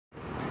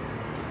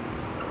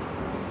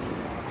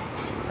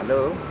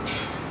Hello.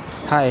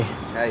 Hi.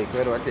 Hi,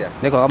 kwero atia?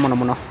 Niko kama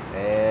mno.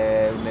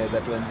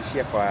 Unaweza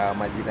tuanzishia kwa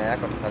majina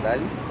yako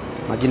tafadhali?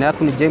 Majina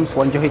yako ni James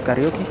Wanjohi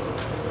Kariuki.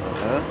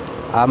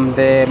 I'm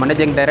the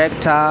managing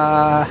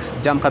director,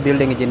 Jamcar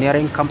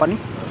Engineering Company,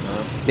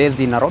 based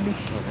in Nairobi,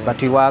 but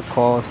we work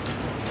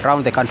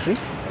around the country.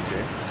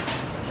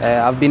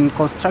 I've been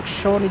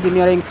construction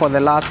engineering for the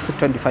last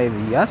 25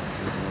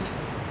 years.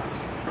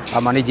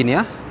 I'm an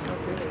engineer.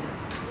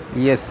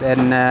 Yes,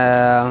 and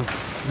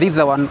these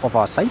are one of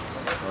our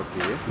sites.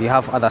 We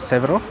have other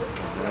several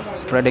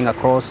spreading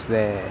across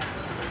the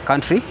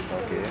country.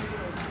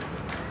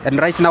 And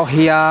right now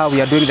here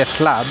we are doing the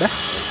slab,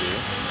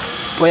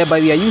 whereby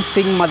we are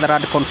using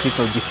Motherland Concrete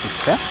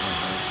logistics.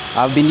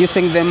 I've been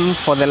using them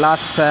for the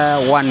last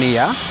 1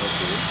 year.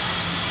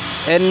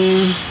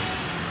 And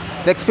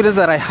the experience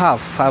that I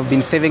have, I've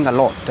been saving a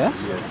lot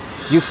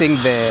using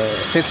the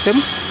system.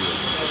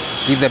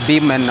 It's a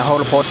beam and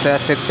whole pot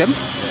system.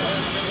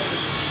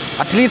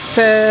 At least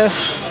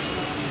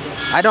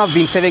I know I've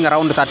been saving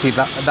around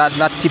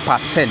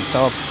 30%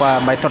 of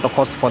my total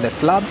cost for the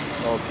slab.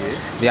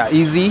 They are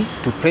easy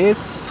to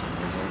place.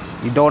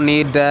 You don't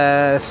need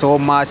so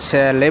much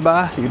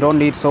labor. You don't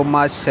need so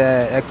much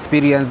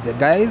experienced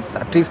guys.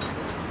 At least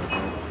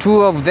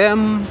two of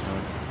them,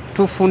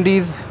 two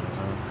fundis,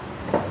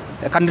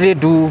 can really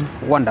do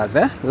wonders.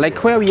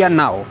 Like where we are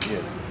now,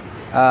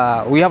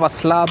 we have a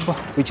slab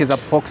which is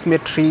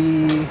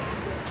approximately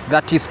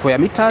 30 square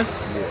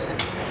meters.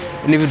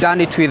 And we've done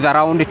it with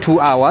around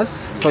 2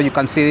 hours. So you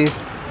can see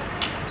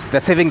the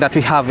saving that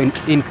we have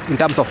in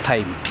terms of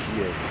time.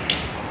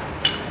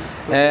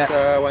 So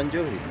Mr.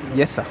 Wanjohi,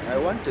 yes, sir. I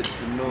wanted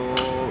to know,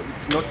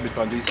 it's not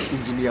Mr. Wanjohi, it's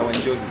Engineer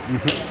Wanjohi.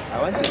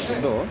 I wanted to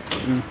know,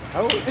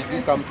 how did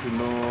you come to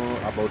know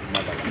about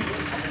Motherland?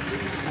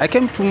 I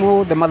came to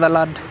know the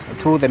Motherland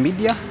through the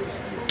media.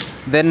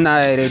 Then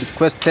I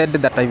requested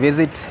that I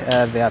visit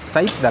their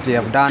sites that we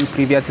have done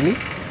previously.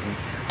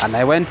 And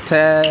I went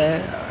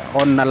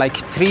on like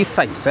 3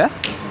 sites,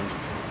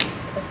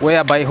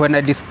 whereby when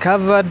I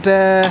discovered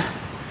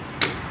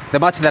the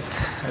much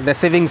that the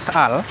savings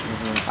are,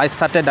 I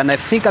started, and I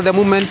think at the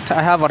moment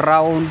I have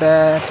around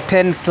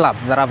 10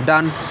 slabs that I've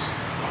done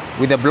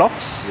with the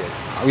blocks,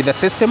 with the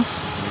system,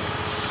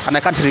 and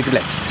I can't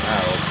regret.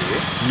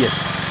 Yes.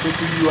 So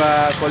to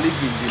your colleague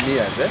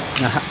engineers,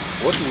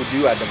 what would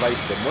you advise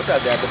them? What are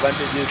the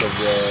advantages of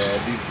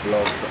these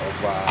blocks,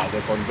 of the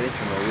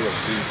conventional way of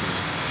thinking?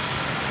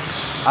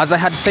 As I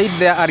had said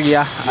there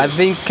earlier, I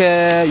think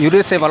you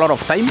really save a lot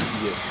of time.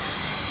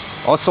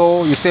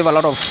 Also, you save a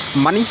lot of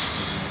money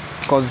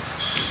because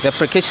the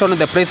application,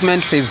 the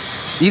placement is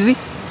easy.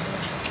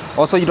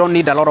 Also, you don't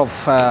need a lot of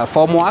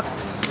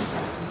formworks,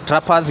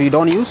 trappers we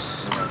don't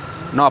use.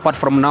 Now, apart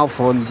from now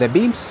for the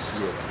beams.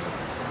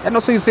 And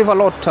also you save a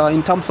lot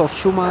in terms of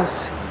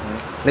shumas,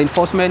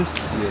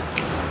 reinforcements,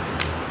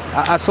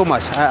 so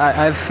much.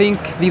 I think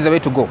this is the way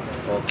to go.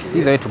 This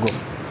is the way to go.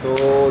 So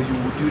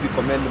would you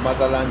recommend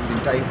Motherland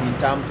in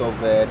terms of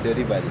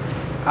delivery?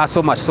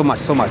 So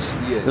much.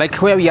 Like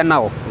where we are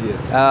now.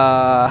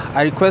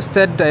 I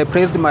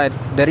placed my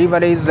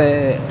deliveries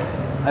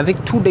I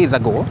think 2 days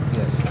ago.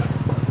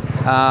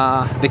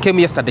 They came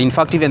yesterday. In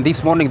fact, even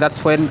this morning,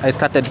 that's when I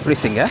started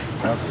placing.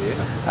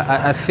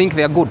 I think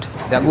they are good.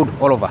 They are good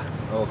all over.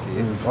 Now,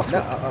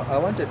 I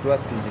wanted to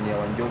ask Engineer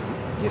Wanjohi.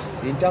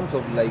 In terms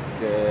of like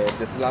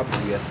the slab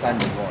we are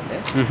standing on,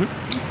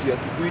 if you are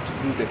to do it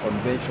through the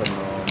conventional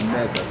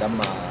method,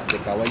 the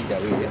kawaida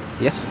way,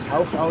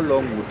 how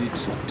long would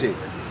it take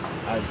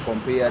as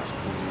compared to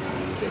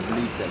the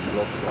bricks and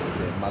blocks from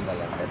the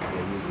Motherland that we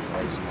are using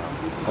right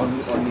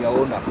now, on your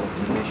own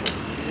approximation?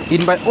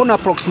 In my own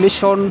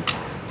approximation,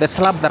 the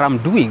slab that I'm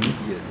doing,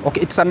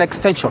 it's an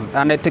extension,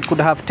 and it could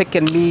have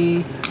taken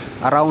me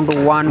around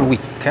 1 week.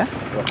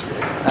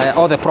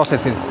 All the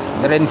processes,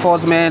 the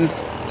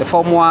reinforcements, the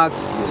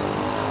formworks,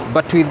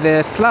 but with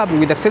the slab,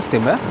 with the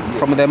system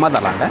from the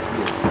Motherland,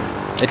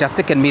 it has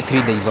taken me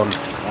 3 days only.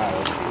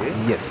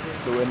 Yes.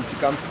 So when it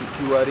comes to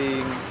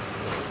curing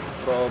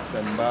crops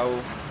and bow,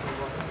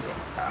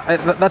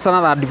 that's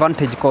another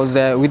advantage because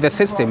with the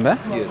system,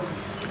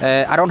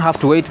 I don't have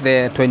to wait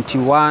the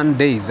 21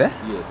 days.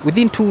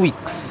 Within 2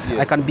 weeks,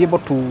 I can be able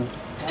to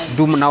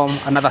do now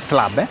another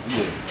slab.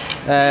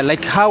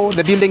 Like how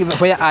the building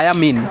where I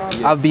am in,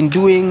 I've been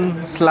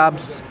doing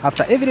slabs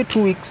after every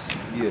 2 weeks.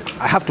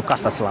 I have to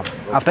cast a slab.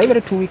 After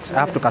every 2 weeks, I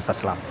have to cast a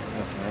slab.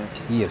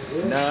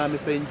 Yes. Na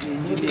Mr.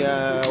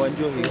 Engineer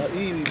Wanjohi,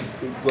 hii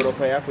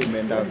ghorofa yako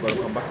imeenda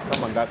ghorofa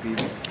kama ngapi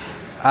hivi?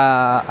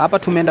 Hapa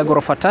tumeenda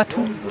ghorofa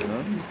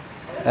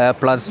 3.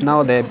 Plus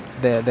now the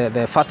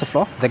first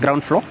floor, the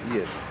ground floor.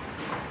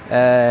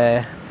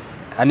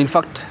 And in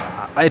fact,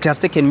 it has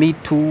taken me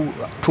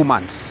 2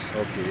 months.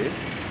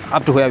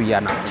 Up to where we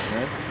are now.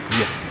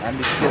 Yes. And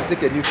it has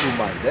taken you 2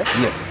 months,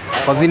 Yes.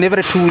 Because in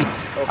every 2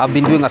 weeks, I've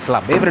been doing a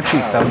slab. Every 2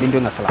 weeks, I've been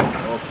doing a slab.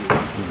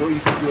 So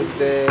if it was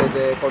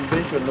the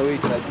conventional way,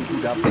 it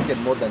would have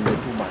taken more than the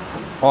 2 months?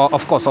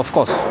 Of course.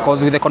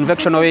 Because with the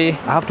conventional way,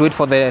 I have to wait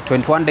for the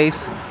 21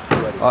 days.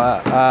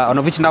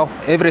 on which now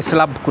every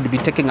slab could be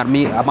taking at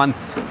me a month.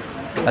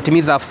 That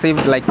means I've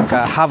saved like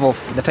half of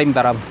the time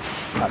that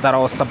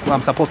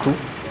I'm supposed to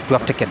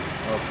have taken.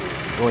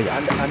 Okay. Oh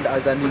yeah. And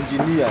as an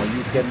engineer,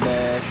 you can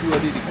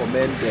surely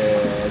recommend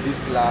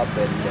this lab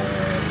and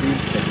this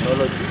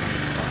technology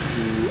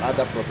to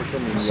other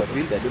professionals in your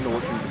field. I don't know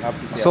what you have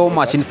to say. So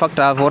much. In fact,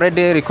 I've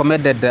already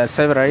recommended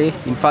several.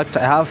 In fact,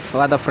 I have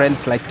other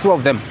friends, like 2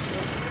 of them,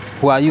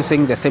 who are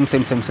using the same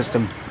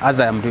system as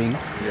I am doing.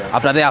 Yeah.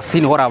 After they have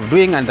seen what I'm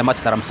doing and the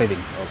much that I'm saving.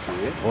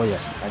 Okay. Oh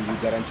yes. And you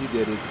guarantee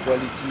there is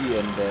quality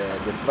and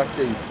the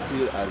structure is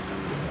still as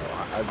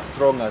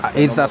strong as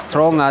it's as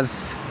strong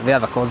as the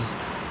other, cause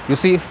you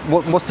see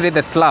mostly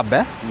the slab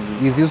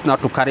is used now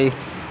to carry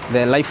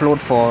the life load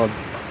for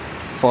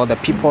the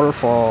people,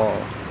 for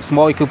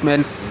small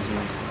equipments.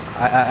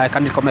 I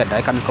can recommend.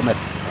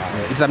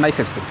 It's a nice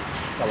system.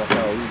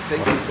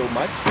 Thank you so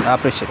much. I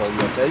appreciate for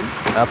your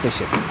time. I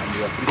appreciate it. And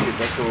we appreciate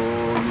also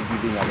you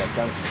giving us a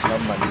chance to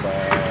come and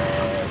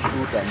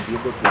shoot and be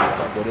able to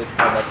collaborate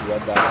further to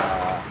other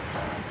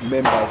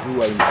members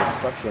who are in the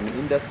construction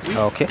industry.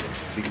 Okay.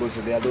 Because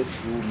there are those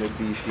who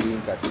maybe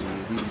think that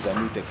this is a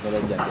new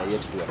technology and they are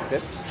yet to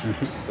accept.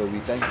 So we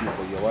thank you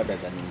for your word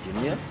as an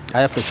engineer.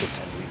 I appreciate it.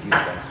 And we give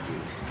thanks to you.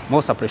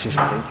 Most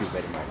appreciation. Thank you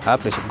very much. I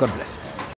appreciate it. God bless.